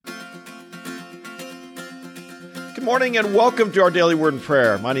Good morning and welcome to our Daily Word and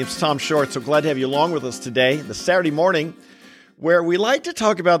Prayer. My name is Tom Short, so glad to have you along with us today, this Saturday morning, where we like to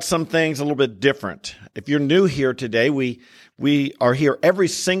talk about some things a little bit different. If you're new here today, we are here every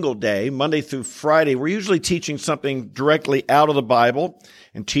single day, Monday through Friday. We're usually teaching something directly out of the Bible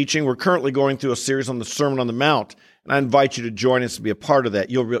and teaching. We're currently going through a series on the Sermon on the Mount, and I invite you to join us to be a part of that.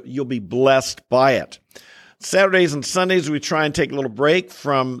 You'll be blessed by it. Saturdays and Sundays, we try and take a little break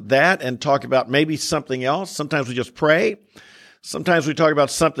from that and talk about maybe something else. Sometimes we just pray. Sometimes we talk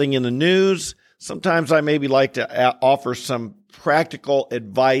about something in the news. Sometimes I maybe like to offer some practical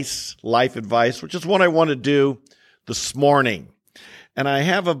advice, life advice, which is what I want to do this morning. And I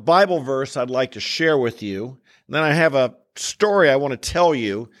have a Bible verse I'd like to share with you. And then I have a story I want to tell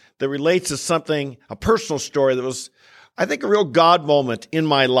you that relates to something, a personal story that was, I think, a real God moment in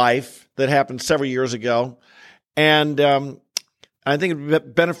my life that happened several years ago. And I think it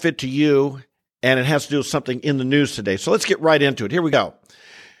would benefit to you, and it has to do with something in the news today. So let's get right into it. Here we go.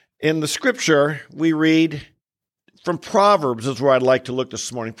 In the scripture, we read from Proverbs, is where I'd like to look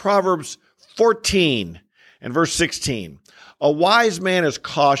this morning. Proverbs 14 and verse 16. A wise man is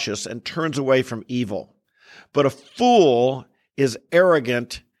cautious and turns away from evil, but a fool is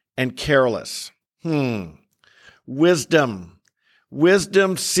arrogant and careless. Wisdom.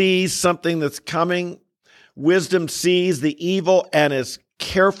 Wisdom sees something that's coming. Wisdom sees the evil and is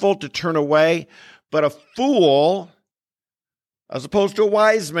careful to turn away. But a fool, as opposed to a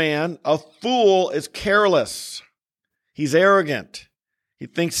wise man, a fool is careless. He's arrogant. He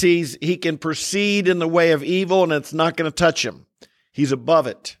thinks he can proceed in the way of evil and it's not going to touch him. He's above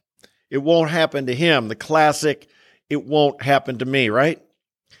it. It won't happen to him. The classic, it won't happen to me, right?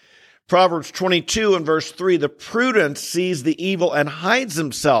 Proverbs 22 and verse 3, the prudent sees the evil and hides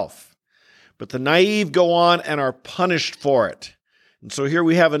himself, but the naive go on and are punished for it. And so here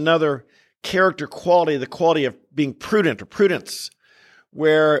we have another character quality, the quality of being prudent or prudence,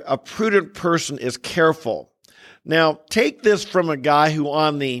 where a prudent person is careful. Now, take this from a guy who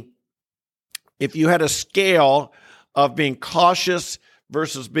if you had a scale of being cautious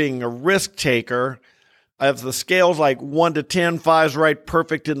versus being a risk taker, if the scale's like 1 to 10, 5's right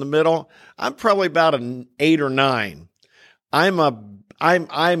perfect in the middle, I'm probably about an 8 or 9.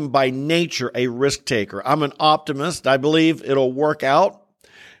 I'm by nature a risk taker. I'm an optimist. I believe it'll work out.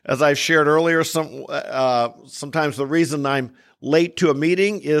 As I've shared earlier, sometimes the reason I'm late to a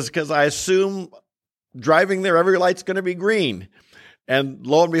meeting is because I assume driving there, every light's going to be green. And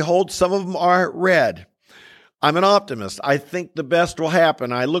lo and behold, some of them are red. I'm an optimist. I think the best will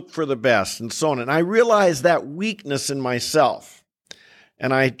happen. I look for the best and so on. And I realize that weakness in myself.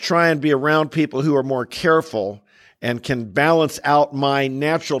 And I try and be around people who are more careful and can balance out my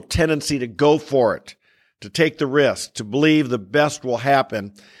natural tendency to go for it, to take the risk, to believe the best will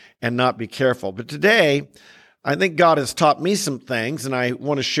happen and not be careful. But today, I think God has taught me some things, and I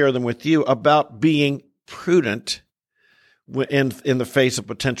want to share them with you about being prudent in the face of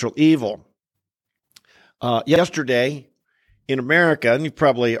potential evil. Yesterday in America, and you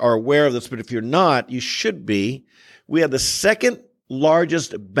probably are aware of this, but if you're not, you should be, we had the second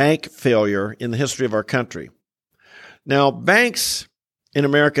largest bank failure in the history of our country. Now, banks in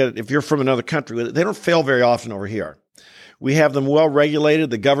America, if you're from another country, they don't fail very often over here. We have them well regulated.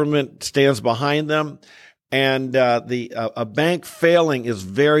 The government stands behind them. And a bank failing is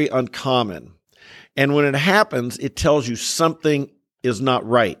very uncommon. And when it happens, it tells you something is not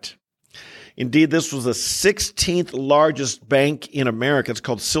right. Indeed, this was the 16th largest bank in America. It's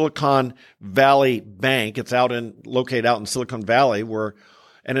called Silicon Valley Bank. It's located out in Silicon Valley,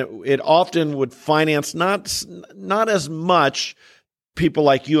 and it often would finance not as much people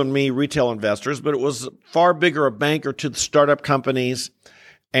like you and me, retail investors, but it was far bigger a banker to the startup companies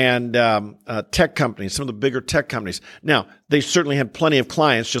and tech companies, some of the bigger tech companies. Now, they certainly had plenty of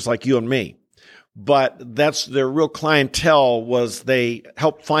clients just like you and me, but that's their real clientele was they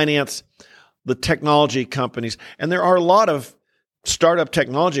helped finance the technology companies. And there are a lot of startup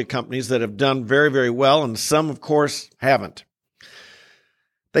technology companies that have done very, very well, and some, of course, haven't.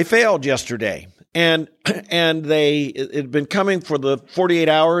 They failed yesterday, and it had been coming for the 48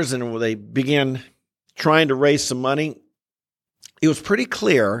 hours, and they began trying to raise some money. It was pretty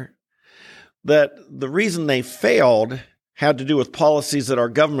clear that the reason they failed had to do with policies that our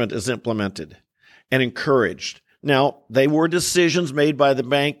government has implemented and encouraged. Now, they were decisions made by the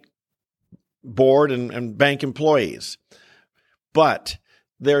bank board and bank employees, but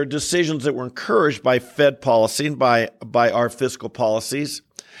they're decisions that were encouraged by Fed policy and by our fiscal policies.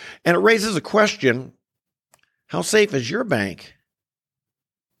 And it raises a question, how safe is your bank?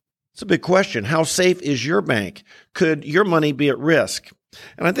 It's a big question. How safe is your bank? Could your money be at risk?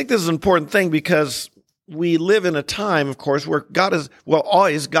 And I think this is an important thing because we live in a time, of course, where God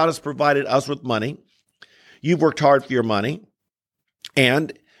has provided us with money. You've worked hard for your money,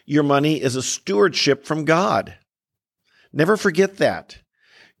 and your money is a stewardship from God. Never forget that.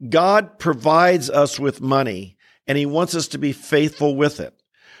 God provides us with money, and he wants us to be faithful with it.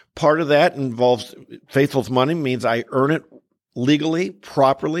 Part of that involves faithful with money means I earn it legally,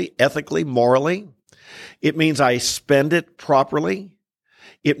 properly, ethically, morally. It means I spend it properly.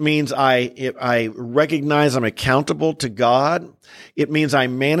 It means I recognize I'm accountable to God. It means I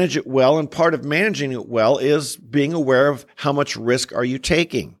manage it well, and part of managing it well is being aware of how much risk are you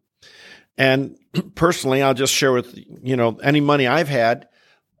taking. And personally, I'll just share with any money I've had.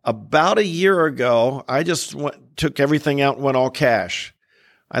 About a year ago, I just took everything out and went all cash.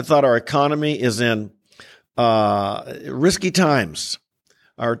 I thought our economy is in risky times.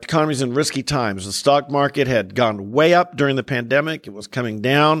 Our economy's in risky times. The stock market had gone way up during the pandemic. It was coming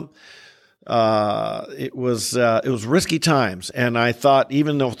down. It was risky times. And I thought,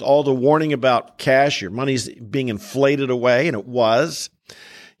 even though with all the warning about cash, your money's being inflated away, and it was,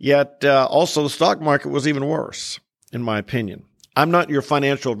 yet also the stock market was even worse, in my opinion. I'm not your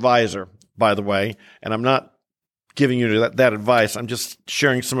financial advisor, by the way, and I'm not giving you that advice. I'm just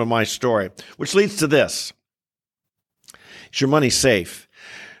sharing some of my story, which leads to this. Is your money safe?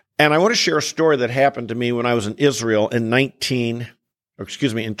 And I want to share a story that happened to me when I was in Israel in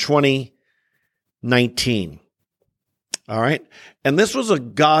 2019. All right. And this was a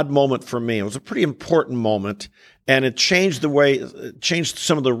God moment for me. It was a pretty important moment, and it changed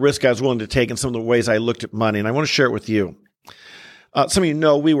some of the risk I was willing to take and some of the ways I looked at money. And I want to share it with you. Some of you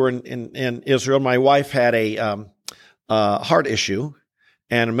know we were in Israel. My wife had a heart issue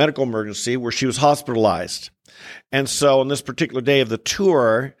and a medical emergency where she was hospitalized. And so on this particular day of the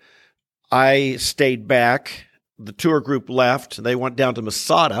tour, I stayed back. The tour group left. They went down to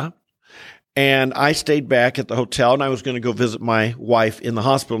Masada, and I stayed back at the hotel, and I was going to go visit my wife in the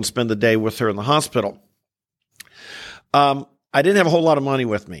hospital and spend the day with her in the hospital. I didn't have a whole lot of money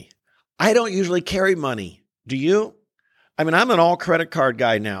with me. I don't usually carry money. Do you? I mean, I'm an all credit card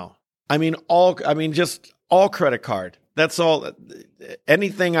guy now. Just all credit card. That's all.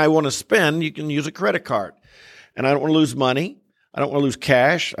 Anything I want to spend, you can use a credit card. And I don't want to lose money. I don't want to lose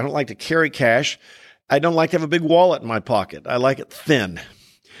cash. I don't like to carry cash. I don't like to have a big wallet in my pocket. I like it thin.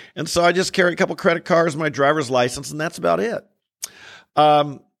 And so I just carry a couple credit cards, my driver's license, and that's about it.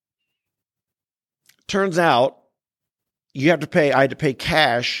 Turns out I had to pay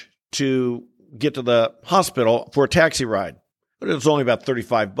cash to get to the hospital for a taxi ride. But it was only about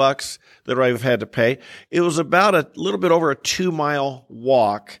 $35 that I've had to pay. It was about a little bit over a 2-mile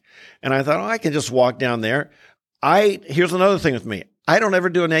walk. And I thought, I can just walk down there. Here's another thing with me. I don't ever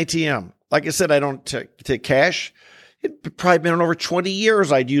do an ATM. Like I said, I don't take cash. It'd probably been over 20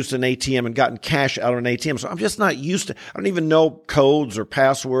 years I'd used an ATM and gotten cash out of an ATM. So I'm just not used to, I don't even know codes or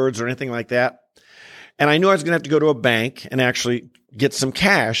passwords or anything like that. And I knew I was going to have to go to a bank and actually get some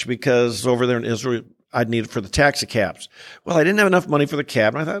cash because over there in Israel, I'd need it for the taxi cabs. Well, I didn't have enough money for the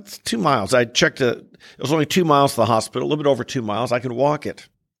cab. And I thought, it's 2 miles. I checked it was only 2 miles to the hospital, a little bit over 2 miles. I could walk it.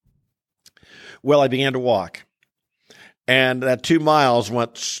 Well, I began to walk. And that 2 miles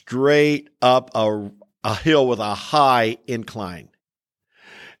went straight up a hill with a high incline.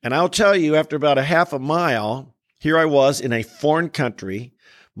 And I'll tell you, after about a half a mile, here I was in a foreign country.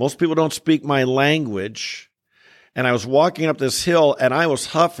 Most people don't speak my language. And I was walking up this hill, and I was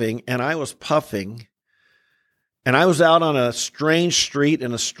huffing, and I was puffing. And I was out on a strange street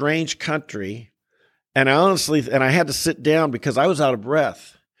in a strange country. And I had to sit down because I was out of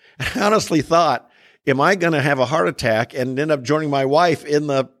breath. And I honestly thought, am I going to have a heart attack and end up joining my wife in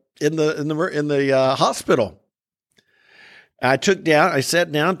the hospital? I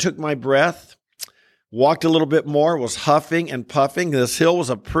sat down, took my breath, walked a little bit more, was huffing and puffing. This hill was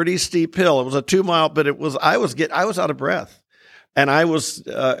a pretty steep hill. It was a 2 mile, but I was out of breath. And I was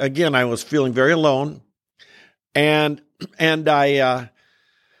feeling very alone. And I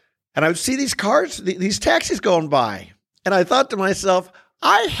would see these cars, these taxis going by. And I thought to myself,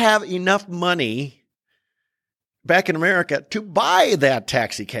 I have enough money back in America to buy that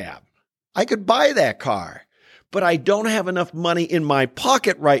taxi cab. I could buy that car, but I don't have enough money in my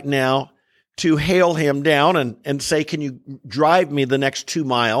pocket right now to hail him down and say, can you drive me the next 2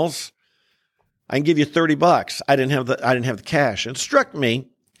 miles? I can give you $30. I didn't have the cash. It struck me,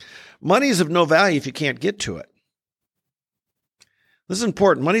 money is of no value if you can't get to it. This is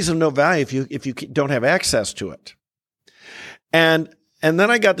important. Money is of no value if you don't have access to it. And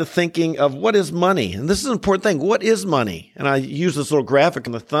then I got to thinking of what is money? And this is an important thing. What is money? And I use this little graphic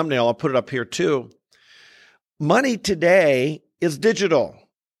in the thumbnail. I'll put it up here too. Money today is digital.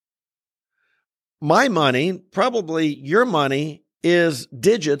 My money, probably your money, is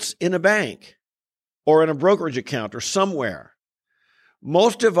digits in a bank or in a brokerage account or somewhere.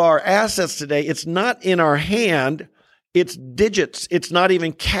 Most of our assets today, it's not in our hand, it's digits. It's not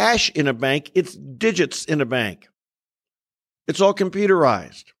even cash in a bank, it's digits in a bank. It's all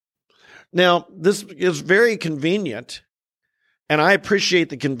computerized. Now, this is very convenient, and I appreciate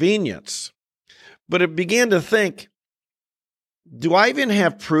the convenience, but I began to think, do I even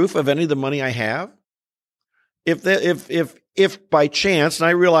have proof of any of the money I have? If by chance, and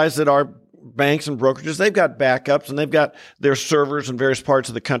I realize that our banks and brokerages, they've got backups and they've got their servers in various parts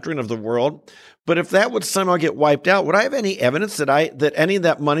of the country and of the world. But if that would somehow get wiped out, would I have any evidence that any of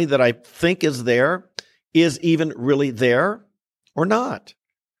that money that I think is there is even really there or not?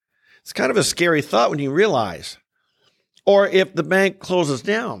 It's kind of a scary thought when you realize. Or if the bank closes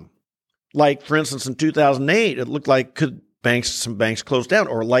down, like for instance in 2008, it looked like some banks closed down,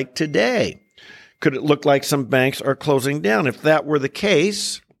 or like today, could it look like some banks are closing down? If that were the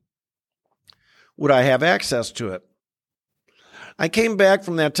case, would I have access to it? I came back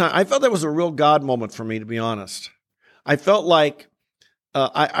from that time. I felt that was a real God moment for me, to be honest. I felt like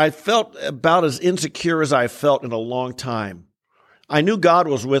I felt about as insecure as I felt in a long time. I knew God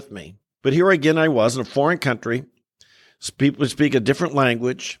was with me, but here again I was in a foreign country. People speak a different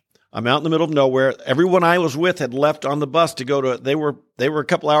language. I'm out in the middle of nowhere. Everyone I was with had left on the bus to go to. They were a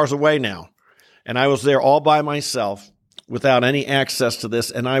couple hours away now, and I was there all by myself without any access to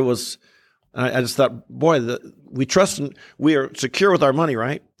this. And I just thought, boy, we trust and we are secure with our money,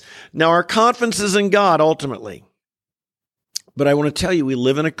 right? Now, our confidence is in God ultimately. But I want to tell you, we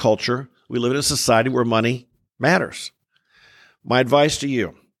live in a culture, we live in a society where money matters. My advice to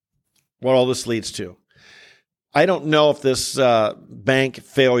you, what all this leads to. I don't know if this bank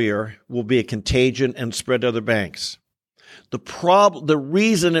failure will be a contagion and spread to other banks. The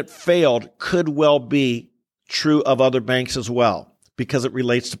reason it failed could well be true of other banks as well, because it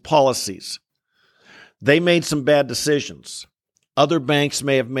relates to policies. They made some bad decisions. Other banks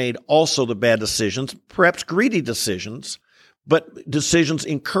may have made also the bad decisions, perhaps greedy decisions, but decisions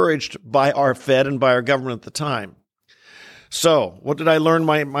encouraged by our Fed and by our government at the time. So, what did I learn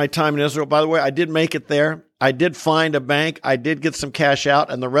my time in Israel? By the way, I did make it there. I did find a bank. I did get some cash out,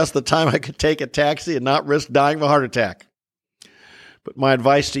 and the rest of the time I could take a taxi and not risk dying of a heart attack. But my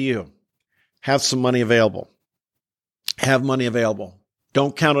advice to you, have some money available. Have money available.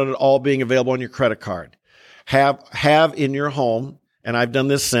 Don't count on it all being available on your credit card. Have in your home, and I've done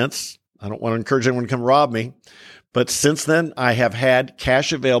this since. I don't want to encourage anyone to come rob me, but since then I have had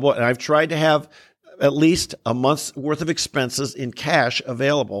cash available, and I've tried to have at least a month's worth of expenses in cash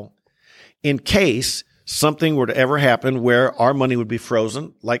available in case something were to ever happen where our money would be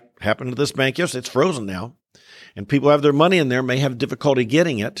frozen, like happened to this bank yesterday. It's frozen now, and people who have their money in there may have difficulty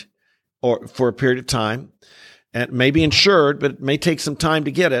getting it or for a period of time. And it may be insured, but it may take some time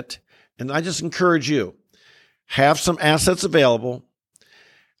to get it. And I just encourage you, have some assets available,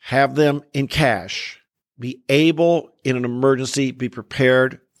 have them in cash, be able in an emergency, be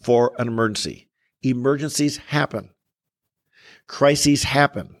prepared for an emergency. Emergencies happen. Crises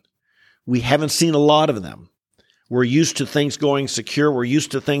happen. We haven't seen a lot of them. We're used to things going secure. We're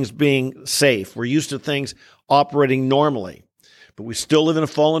used to things being safe. We're used to things operating normally. But we still live in a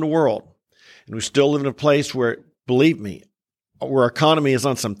fallen world. And we still live in a place where, believe me, where our economy is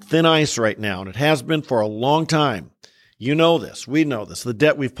on some thin ice right now. And it has been for a long time. You know this. We know this. The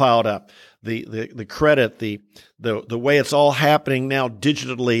debt we've piled up, the credit, the way it's all happening now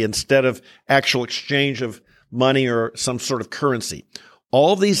digitally instead of actual exchange of money or some sort of currency.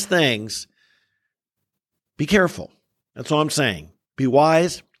 All of these things, be careful. That's all I'm saying. Be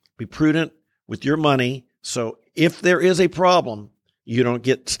wise, be prudent with your money. So if there is a problem, you don't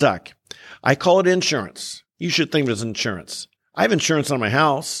get stuck. I call it insurance. You should think of it as insurance. I have insurance on my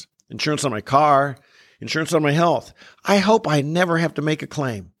house, insurance on my car, insurance on my health. I hope I never have to make a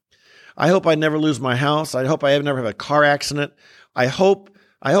claim. I hope I never lose my house. I hope I never have a car accident. I hope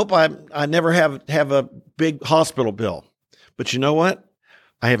I never have a big hospital bill. But you know what?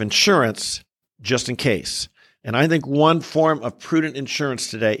 I have insurance just in case. And I think one form of prudent insurance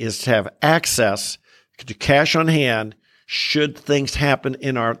today is to have access to cash on hand should things happen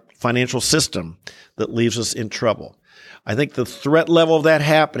in our financial system that leaves us in trouble. I think the threat level of that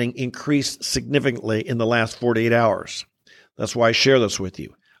happening increased significantly in the last 48 hours. That's why I share this with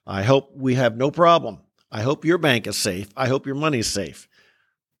you. I hope we have no problem. I hope your bank is safe. I hope your money is safe.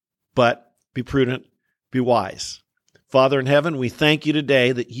 But be prudent, be wise. Father in heaven, we thank you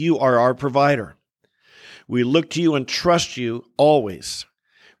today that you are our provider. We look to you and trust you always.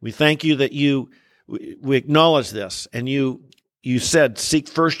 We thank you that we acknowledge this, and you you said, seek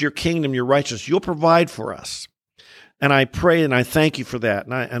first your kingdom, your righteousness. You'll provide for us. And I pray and I thank you for that.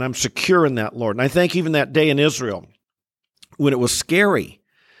 And I'm secure in that, Lord. And I thank you even that day in Israel when it was scary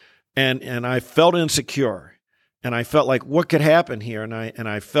and I felt insecure and I felt like what could happen here? And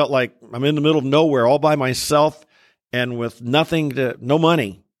I felt like I'm in the middle of nowhere all by myself and with no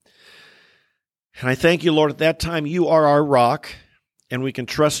money. And I thank you, Lord, at that time you are our rock and we can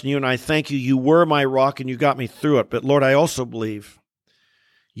trust in you. And I thank you. You were my rock and you got me through it. But Lord, I also believe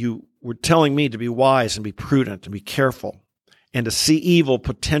you were telling me to be wise and be prudent and be careful and to see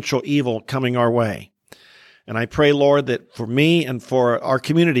potential evil coming our way. And I pray, Lord, that for me and for our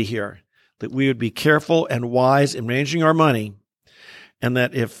community here, that we would be careful and wise in managing our money, and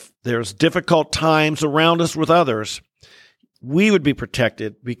that if there's difficult times around us with others, we would be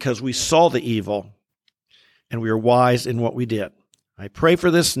protected because we saw the evil and we are wise in what we did. I pray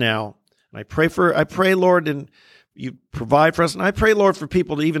for this now. And I pray, Lord, and you provide for us. And I pray, Lord, for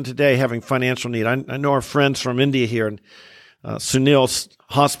people even today having financial need. I know our friends from India here, and Sunil's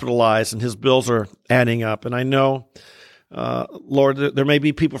hospitalized and his bills are adding up. And I know, Lord, there may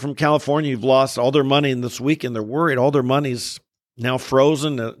be people from California who've lost all their money in this weekend. They're worried. All their money's now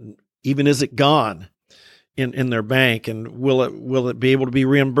frozen. Even is it gone in their bank? And will it be able to be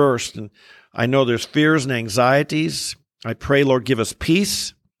reimbursed? And I know there's fears and anxieties. I pray, Lord, give us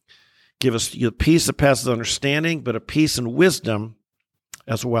peace. Give us your peace that passes understanding, but a peace and wisdom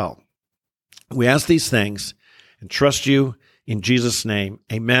as well. We ask these things and trust you in Jesus' name.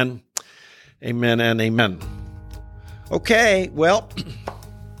 Amen, amen, and amen. Okay, well,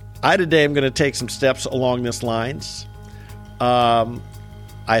 I today am going to take some steps along these lines. I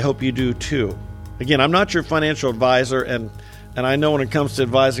hope you do too. Again, I'm not your financial advisor, and I know when it comes to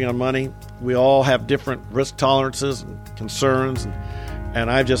advising on money, we all have different risk tolerances and concerns, and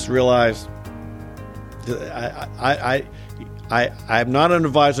I've just realized that I'm not an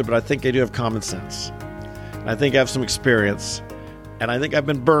advisor, but I think I do have common sense. I think I have some experience, and I think I've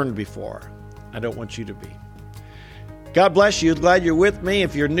been burned before. I don't want you to be. God bless you. Glad you're with me.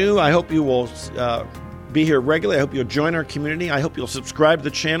 If you're new, I hope you will be here regularly. I hope you'll join our community. I hope you'll subscribe to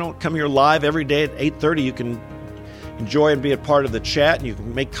the channel. Come here live every day at 8:30. You can enjoy and be a part of the chat, and you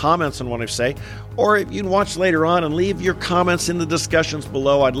can make comments on what I say. Or you can watch later on and leave your comments in the discussions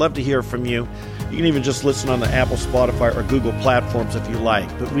below. I'd love to hear from you. You can even just listen on the Apple, Spotify, or Google platforms if you like.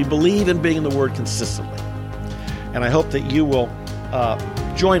 But we believe in being in the Word consistently. And I hope that you will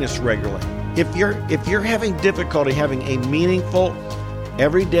join us regularly. If you're having difficulty having a meaningful,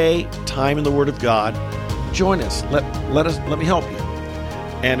 everyday time in the Word of God, join us. Let me help you.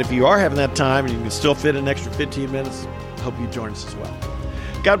 And if you are having that time and you can still fit an extra 15 minutes, I hope you join us as well.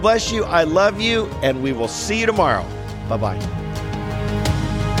 God bless you. I love you, and we will see you tomorrow. Bye-bye.